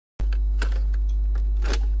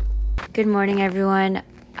Good morning, everyone.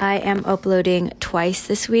 I am uploading twice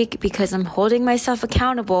this week because I'm holding myself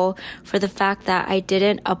accountable for the fact that I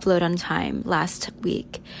didn't upload on time last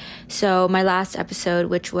week. So my last episode,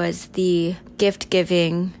 which was the gift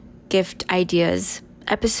ideas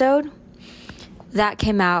episode, that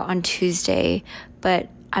came out on Tuesday, but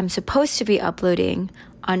I'm supposed to be uploading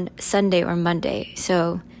on Sunday or Monday.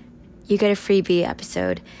 So you get a freebie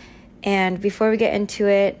episode. And before we get into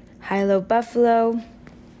it, Hello Buffalo.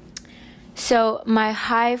 So my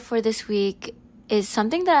high for this week is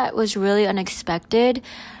something that was really unexpected.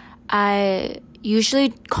 I usually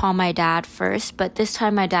call my dad first, but this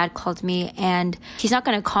time my dad called me, and he's not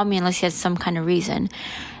going to call me unless he has some kind of reason.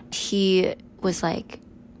 He was like,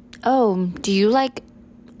 "Oh, do you like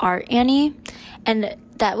art, Annie?" And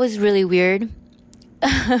that was really weird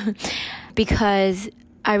because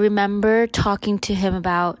I remember talking to him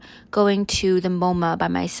about going to the MoMA by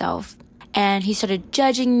myself. And he started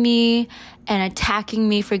judging me and attacking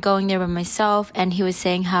me for going there by myself. And he was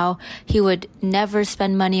saying how he would never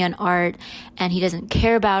spend money on art and he doesn't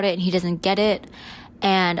care about it and he doesn't get it.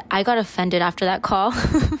 And I got offended after that call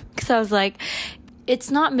because I was like,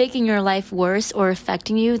 it's not making your life worse or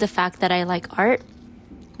affecting you, the fact that I like art.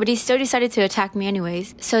 But he still decided to attack me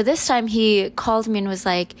anyways. So this time he called me and was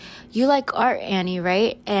like, "You like art, Annie,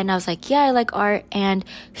 right?" And I was like, "Yeah, I like art." And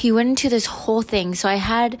he went into this whole thing. So I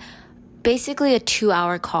had basically a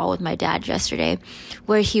 2-hour call with my dad yesterday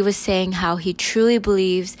where he was saying how he truly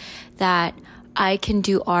believes that I can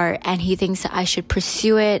do art and he thinks that I should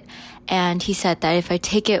pursue it. And he said that if I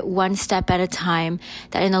take it one step at a time,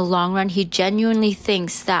 that in the long run, he genuinely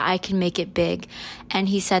thinks that I can make it big. And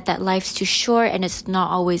he said that life's too short and it's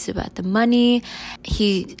not always about the money.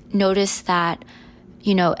 He noticed that,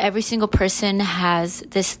 every single person has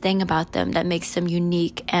this thing about them that makes them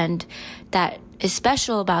unique and that is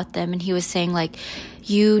special about them. And he was saying, like,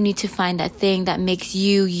 you need to find that thing that makes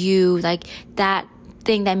you, like that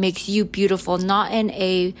thing that makes you beautiful, not in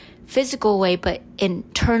a physical way, but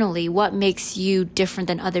internally, what makes you different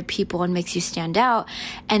than other people and makes you stand out.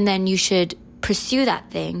 And then you should pursue that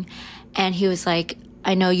thing. And he was like,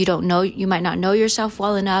 I know you might not know yourself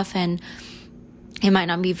well enough and it might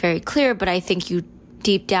not be very clear, but I think you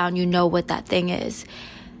deep down, you know what that thing is.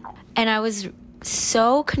 And I was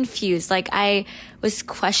so confused. Like, I was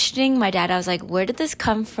questioning my dad. I was like, where did this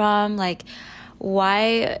come from? Like,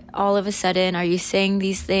 why all of a sudden are you saying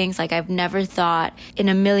these things? Like, I've never thought in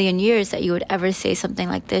a million years that you would ever say something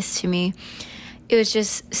like this to me. It was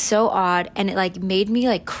just so odd. And it made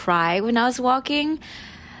me cry when I was walking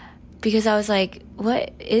because I was like,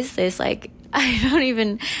 what is this? Like, I don't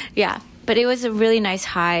even, yeah. But it was a really nice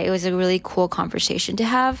high. It was a really cool conversation to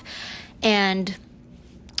have. And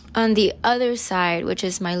on the other side, which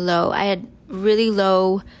is my low, I had really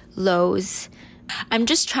low lows. I'm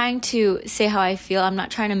just trying to say how I feel. I'm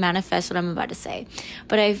not trying to manifest what I'm about to say.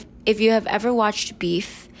 But if you have ever watched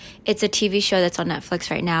Beef, it's a TV show that's on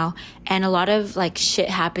Netflix right now. And a lot of shit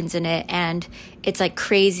happens in it. And it's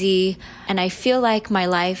crazy. And I feel like my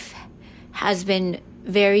life has been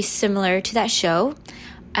very similar to that show.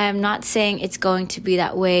 I'm not saying it's going to be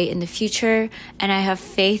that way in the future. And I have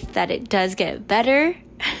faith that it does get better.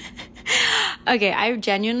 Okay, I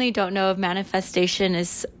genuinely don't know if manifestation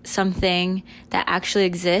is something that actually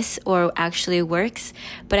exists or actually works,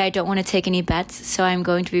 but I don't want to take any bets, so I'm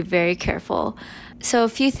going to be very careful. So a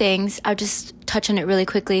few things, I'll just touch on it really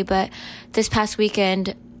quickly, but this past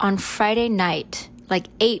weekend on Friday night,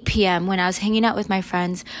 8 p.m., when I was hanging out with my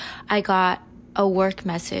friends, I got a work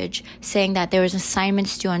message saying that there was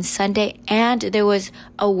assignments due on Sunday and there was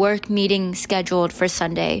a work meeting scheduled for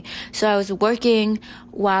Sunday. So I was working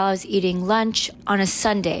while I was eating lunch on a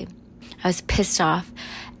Sunday. I was pissed off.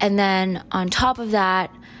 And then on top of that,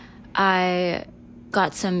 I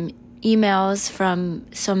got some emails from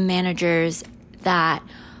some managers that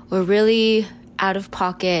were really out of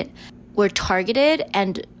pocket, were targeted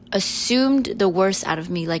and assumed the worst out of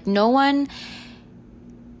me. No one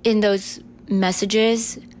in those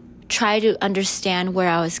messages try to understand where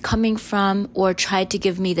I was coming from or tried to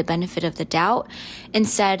give me the benefit of the doubt.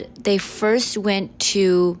 Instead, they first went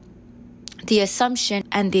to the assumption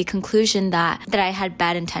and the conclusion that I had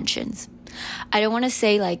bad intentions. I don't want to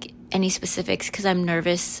say any specifics because I'm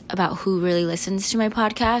nervous about who really listens to my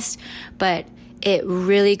podcast, but it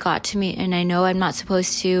really got to me. And I know I'm not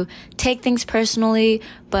supposed to take things personally,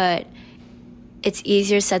 but it's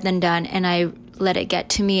easier said than done. And I let it get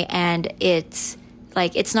to me, and it's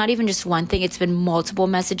not even just one thing, it's been multiple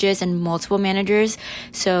messages and multiple managers,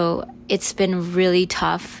 so it's been really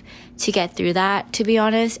tough to get through that, to be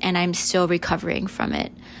honest, and I'm still recovering from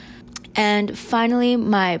it. And finally,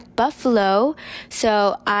 my buffalo.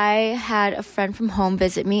 So I had a friend from home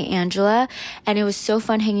visit me, Angela, and it was so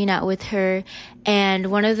fun hanging out with her.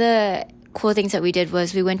 And one of the cool things that we did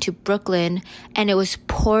was we went to Brooklyn, and it was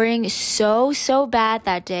pouring so bad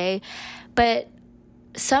that day. But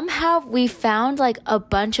somehow we found like a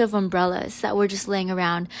bunch of umbrellas that were just laying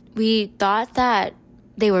around. We thought that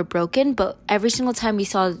they were broken, but every single time we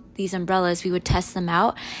saw these umbrellas, we would test them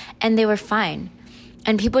out, and they were fine.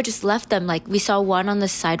 And people just left them. Like, we saw one on the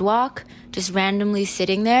sidewalk just randomly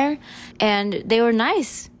sitting there, and they were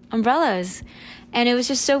nice umbrellas. And it was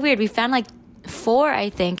just so weird. We found like 4, I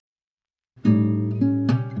think.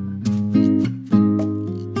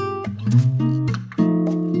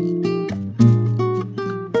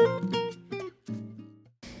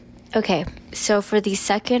 Okay, so for the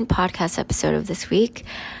second podcast episode of this week,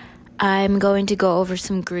 I'm going to go over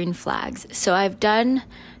some green flags. So I've done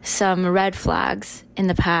some red flags in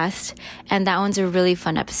the past, and that one's a really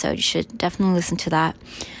fun episode. You should definitely listen to that.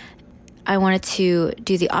 I wanted to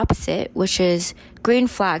do the opposite, which is green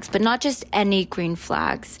flags, but not just any green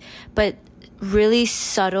flags, but really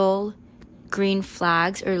subtle green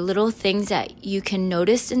flags or little things that you can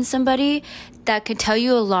notice in somebody that could tell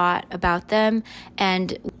you a lot about them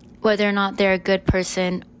and whether or not they're a good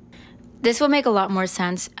person. This will make a lot more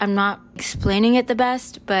sense. I'm not explaining it the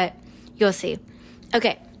best, but you'll see.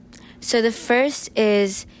 Okay, so the first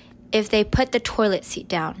is if they put the toilet seat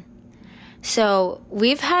down. So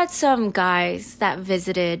we've had some guys that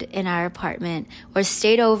visited in our apartment or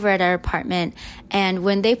stayed over at our apartment, and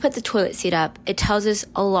when they put the toilet seat up, it tells us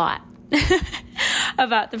a lot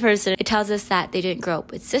about the person. It tells us that they didn't grow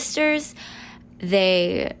up with sisters,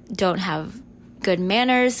 they don't have good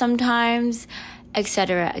manners sometimes,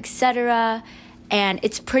 etc., etc. And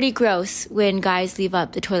it's pretty gross when guys leave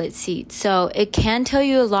up the toilet seat. So it can tell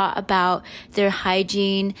you a lot about their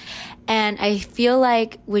hygiene. And I feel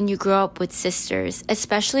like when you grow up with sisters,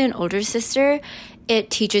 especially an older sister, it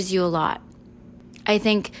teaches you a lot. I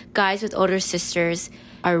think guys with older sisters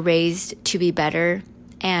are raised to be better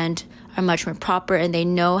and are much more proper, and they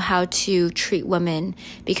know how to treat women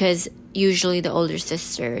because usually the older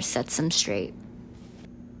sister sets them straight.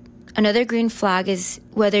 Another green flag is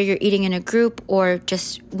whether you're eating in a group or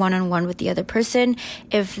just one-on-one with the other person,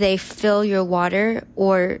 if they fill your water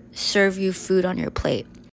or serve you food on your plate.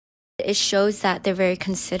 It shows that they're very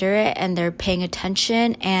considerate and they're paying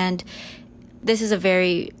attention, and this is a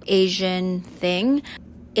very Asian thing.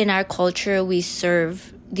 In our culture, we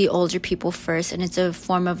serve the older people first, and it's a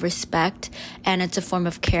form of respect and it's a form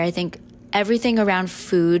of care. I think everything around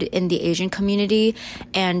food in the Asian community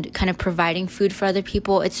and kind of providing food for other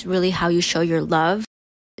people, it's really how you show your love.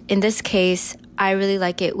 In this case, I really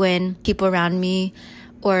like it when people around me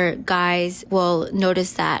or guys will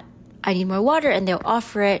notice that I need more water and they'll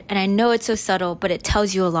offer it. And I know it's so subtle, but it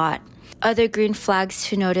tells you a lot. Other green flags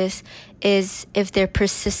to notice is if they're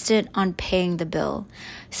persistent on paying the bill.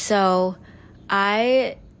 So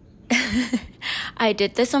I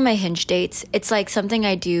did this on my Hinge dates. It's like something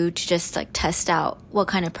I do to just like test out what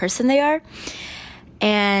kind of person they are.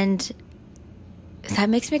 And that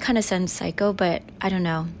makes me kind of sound psycho, but I don't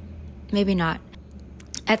know. Maybe not.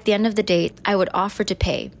 At the end of the date, I would offer to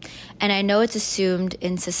pay. And I know it's assumed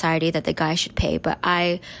in society that the guy should pay, but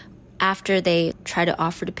after they try to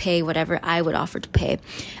offer to pay whatever, I would offer to pay.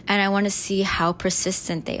 And I want to see how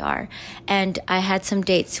persistent they are. And I had some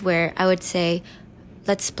dates where I would say,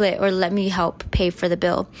 let's split, or let me help pay for the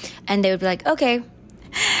bill. And they would be like, okay.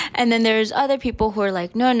 And then there's other people who are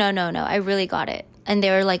like, no, I really got it. And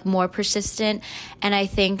they're like more persistent. And I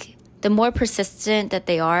think the more persistent that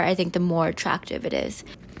they are, I think the more attractive it is.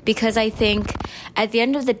 Because I think at the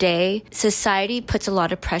end of the day, society puts a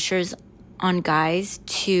lot of pressures on guys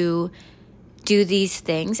to do these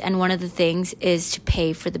things. And one of the things is to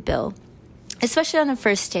pay for the bill, especially on the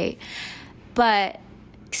first date. But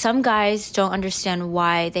some guys don't understand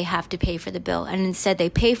why they have to pay for the bill, and instead they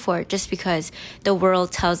pay for it just because the world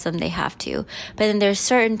tells them they have to. But then there's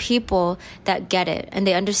certain people that get it and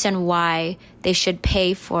they understand why they should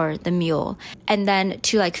pay for the meal. And then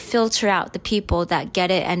to like filter out the people that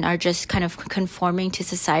get it and are just kind of conforming to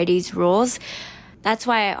society's rules, that's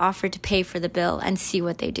why I offered to pay for the bill and see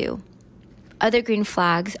what they do. Other green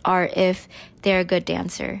flags are if they're a good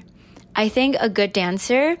dancer. I think a good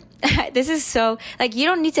dancer, this is so, like, you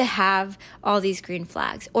don't need to have all these green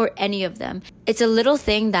flags or any of them. It's a little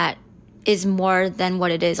thing that is more than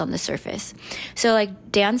what it is on the surface. So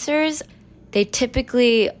like dancers, they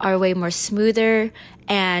typically are way more smoother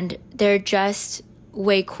and they're just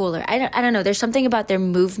way cooler. I don't know. There's something about their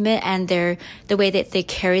movement and the way that they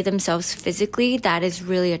carry themselves physically that is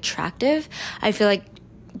really attractive. I feel like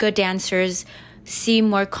good dancers seem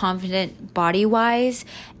more confident body-wise,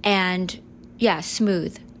 and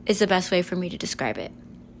smooth is the best way for me to describe it.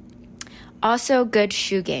 Also, good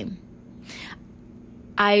shoe game.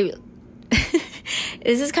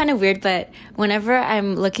 This is kind of weird, but whenever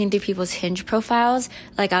I'm looking through people's Hinge profiles,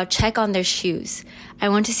 like I'll check on their shoes. I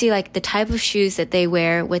want to see like the type of shoes that they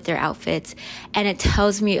wear with their outfits, and it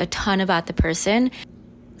tells me a ton about the person.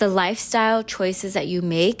 The lifestyle choices that you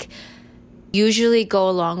make usually go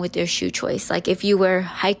along with your shoe choice. Like if you wear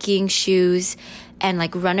hiking shoes and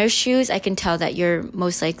like runner shoes, I can tell that you're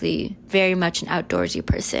most likely very much an outdoorsy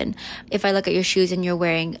person. If I look at your shoes and you're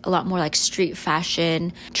wearing a lot more like street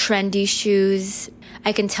fashion, trendy shoes,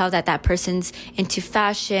 I can tell that that person's into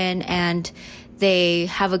fashion and they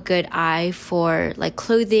have a good eye for like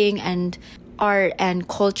clothing and art and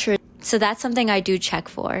culture. So that's something I do check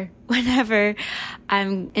for whenever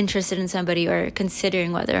I'm interested in somebody or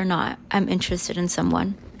considering whether or not I'm interested in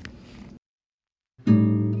someone.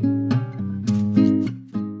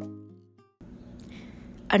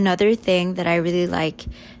 Another thing that I really like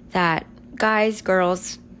that guys,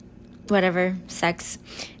 girls, whatever sex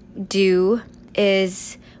do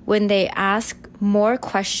is when they ask more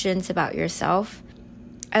questions about yourself.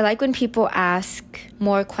 I like when people ask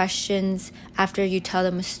more questions after you tell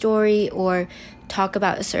them a story or talk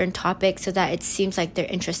about a certain topic so that it seems like they're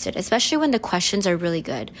interested, especially when the questions are really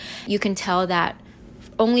good. You can tell that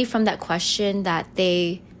only from that question that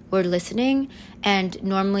they were listening, and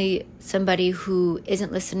normally somebody who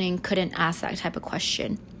isn't listening couldn't ask that type of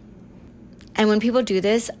question. And when people do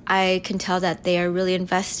this, I can tell that they are really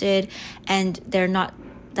invested and they're not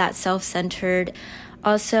that self-centered.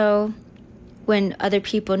 Also, when other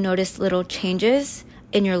people notice little changes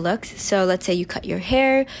in your looks, so let's say you cut your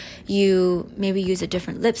hair, you maybe use a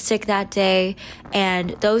different lipstick that day, and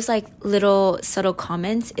those like little subtle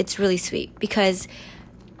comments, it's really sweet because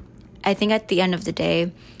I think at the end of the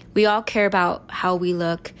day, we all care about how we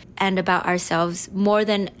look and about ourselves more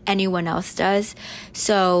than anyone else does.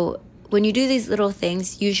 So when you do these little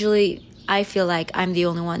things, usually I feel like I'm the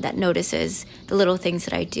only one that notices the little things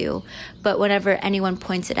that I do. But whenever anyone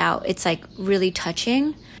points it out, it's like really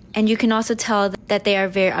touching. And you can also tell that they are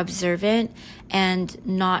very observant and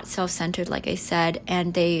not self-centered, like I said,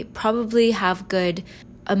 and they probably have good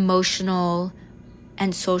emotional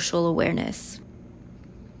and social awareness.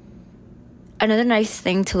 Another nice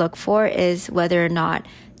thing to look for is whether or not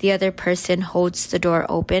the other person holds the door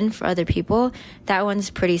open for other people. That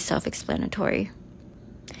one's pretty self-explanatory.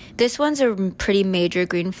 This one's a pretty major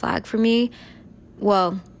green flag for me.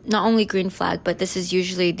 Well, not only green flag, but this is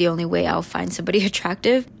usually the only way I'll find somebody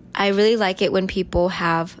attractive. I really like it when people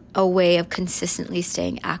have a way of consistently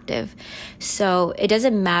staying active. So it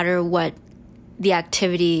doesn't matter what the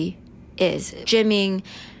activity is. Gymming,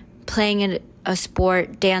 playing a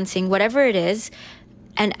sport, dancing, whatever it is,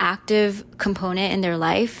 an active component in their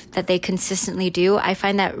life that they consistently do, I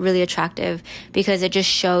find that really attractive because it just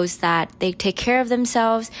shows that they take care of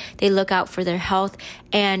themselves, they look out for their health,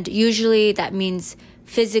 and usually that means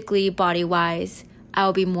physically, body-wise,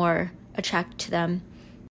 I'll be more attracted to them.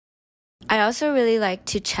 I also really like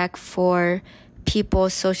to check for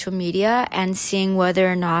people's social media and seeing whether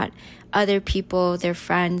or not other people, their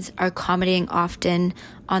friends, are commenting often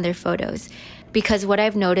on their photos. Because what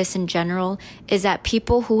I've noticed in general is that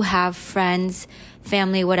people who have friends,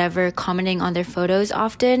 family, whatever, commenting on their photos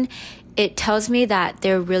often, it tells me that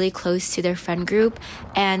they're really close to their friend group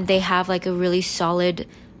and they have like a really solid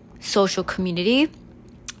social community,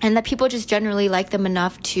 and that people just generally like them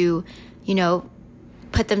enough to,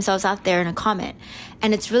 put themselves out there in a comment.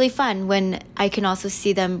 And it's really fun when I can also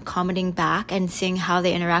see them commenting back and seeing how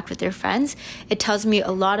they interact with their friends. It tells me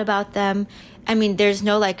a lot about them. I mean, there's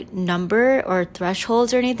no like number or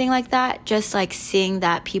thresholds or anything like that. Just like seeing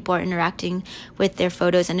that people are interacting with their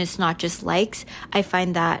photos and it's not just likes, I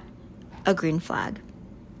find that a green flag.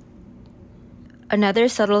 Another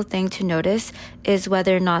subtle thing to notice is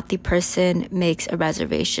whether or not the person makes a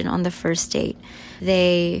reservation on the first date.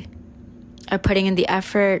 They are putting in the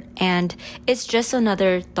effort, and it's just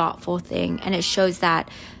another thoughtful thing. And it shows that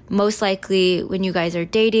most likely when you guys are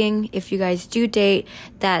dating, if you guys do date,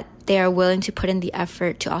 that they are willing to put in the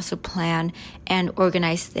effort to also plan and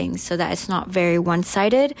organize things so that it's not very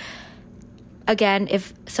one-sided. Again,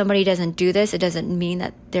 if somebody doesn't do this, it doesn't mean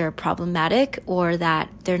that they're problematic or that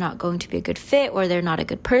they're not going to be a good fit or they're not a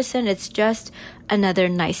good person. It's just another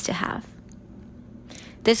nice to have.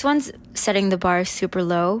 This one's setting the bar super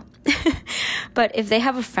low. But if they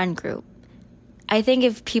have a friend group, I think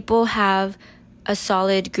if people have a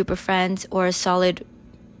solid group of friends or a solid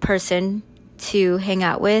person to hang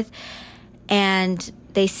out with, and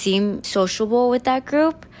they seem sociable with that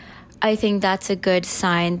group, I think that's a good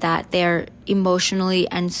sign that they're emotionally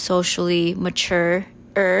and socially mature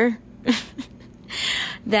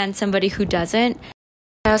than somebody who doesn't.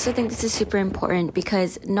 I also think this is super important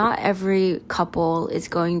because not every couple is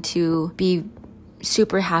going to be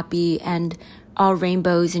super happy and all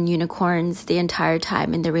rainbows and unicorns the entire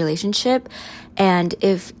time in the relationship. And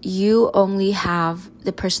if you only have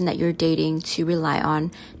the person that you're dating to rely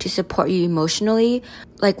on to support you emotionally,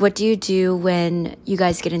 like what do you do when you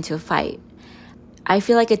guys get into a fight? I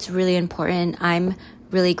feel like it's really important. I'm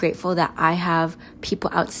really grateful that I have people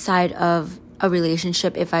outside of a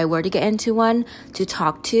relationship, if I were to get into one, to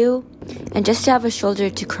talk to and just to have a shoulder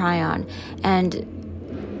to cry on.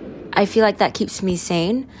 And I feel like that keeps me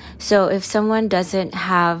sane. So if someone doesn't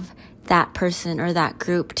have that person or that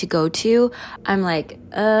group to go to, I'm like,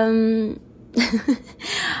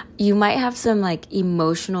 you might have some like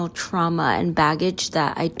emotional trauma and baggage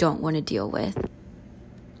that I don't want to deal with.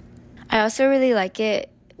 I also really like it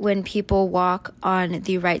when people walk on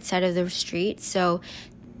the right side of the street. So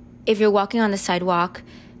if you're walking on the sidewalk,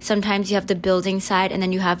 sometimes you have the building side and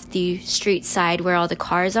then you have the street side where all the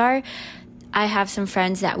cars are. I have some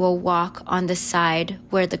friends that will walk on the side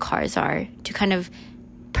where the cars are to kind of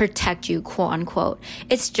protect you, quote unquote.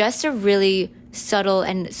 It's just a really subtle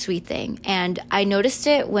and sweet thing. And I noticed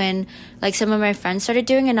it when like some of my friends started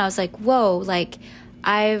doing it and I was like, whoa, like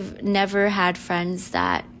I've never had friends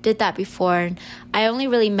that did that before. And I only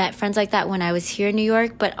really met friends like that when I was here in New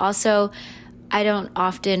York, but also I don't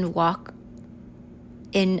often walk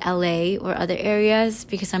in LA or other areas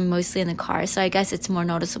because I'm mostly in the car. So I guess it's more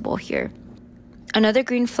noticeable here. Another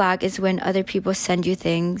green flag is when other people send you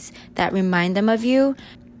things that remind them of you.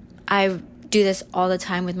 I do this all the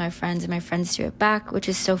time with my friends, and my friends do it back, which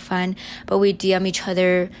is so fun. But we DM each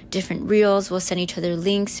other different reels. We'll send each other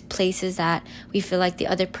links, places that we feel like the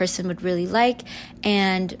other person would really like.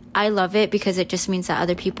 And I love it because it just means that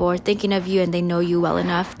other people are thinking of you and they know you well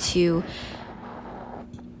enough to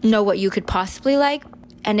know what you could possibly like.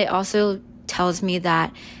 And it also tells me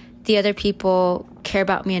that the other people care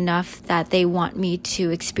about me enough that they want me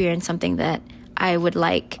to experience something that I would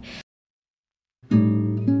like.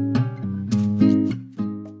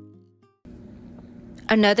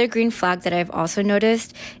 Another green flag that I've also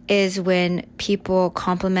noticed is when people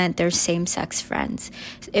compliment their same-sex friends.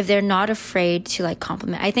 If they're not afraid to like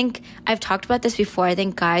compliment. I think I've talked about this before. I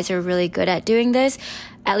think guys are really good at doing this.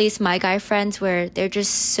 At least my guy friends, where they're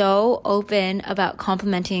just so open about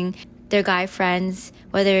complimenting their guy friends,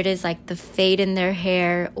 whether it is like the fade in their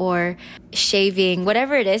hair or shaving,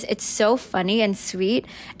 whatever it is. It's so funny and sweet.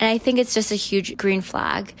 And I think it's just a huge green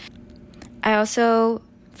flag. I also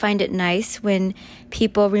find it nice when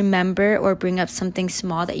people remember or bring up something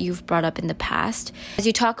small that you've brought up in the past. As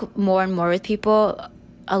you talk more and more with people,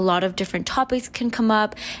 a lot of different topics can come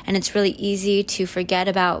up, and it's really easy to forget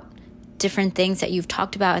about different things that you've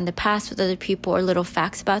talked about in the past with other people or little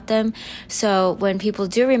facts about them. So when people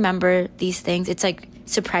do remember these things, it's like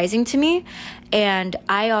surprising to me. And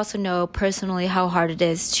I also know personally how hard it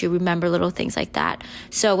is to remember little things like that.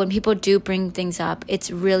 So when people do bring things up,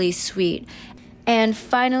 it's really sweet. And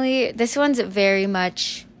finally, this one's very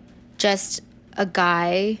much just a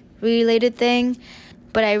guy-related thing,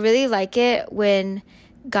 but I really like it when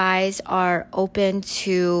guys are open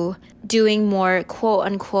to doing more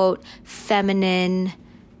quote-unquote feminine,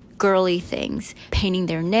 girly things, painting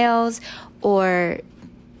their nails or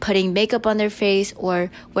putting makeup on their face or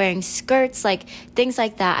wearing skirts, like things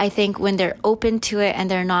like that. I think when they're open to it and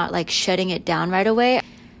they're not like shutting it down right away,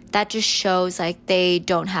 that just shows like they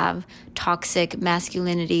don't have toxic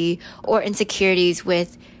masculinity or insecurities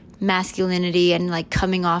with masculinity and like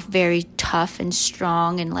coming off very tough and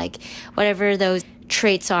strong and like whatever those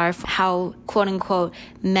traits are for how quote unquote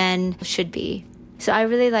men should be. So I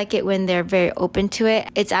really like it when they're very open to it.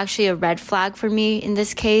 It's actually a red flag for me in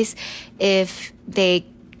this case if they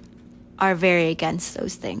are very against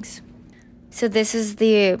those things. So this is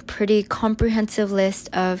the pretty comprehensive list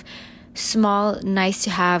of small, nice to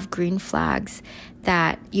have green flags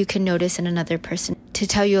that you can notice in another person to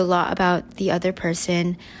tell you a lot about the other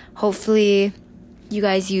person. Hopefully you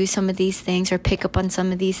guys use some of these things or pick up on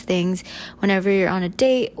some of these things whenever you're on a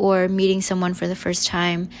date or meeting someone for the first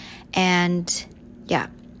time. And yeah,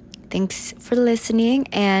 thanks for listening,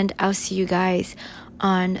 and I'll see you guys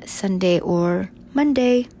on Sunday or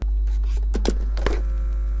Monday.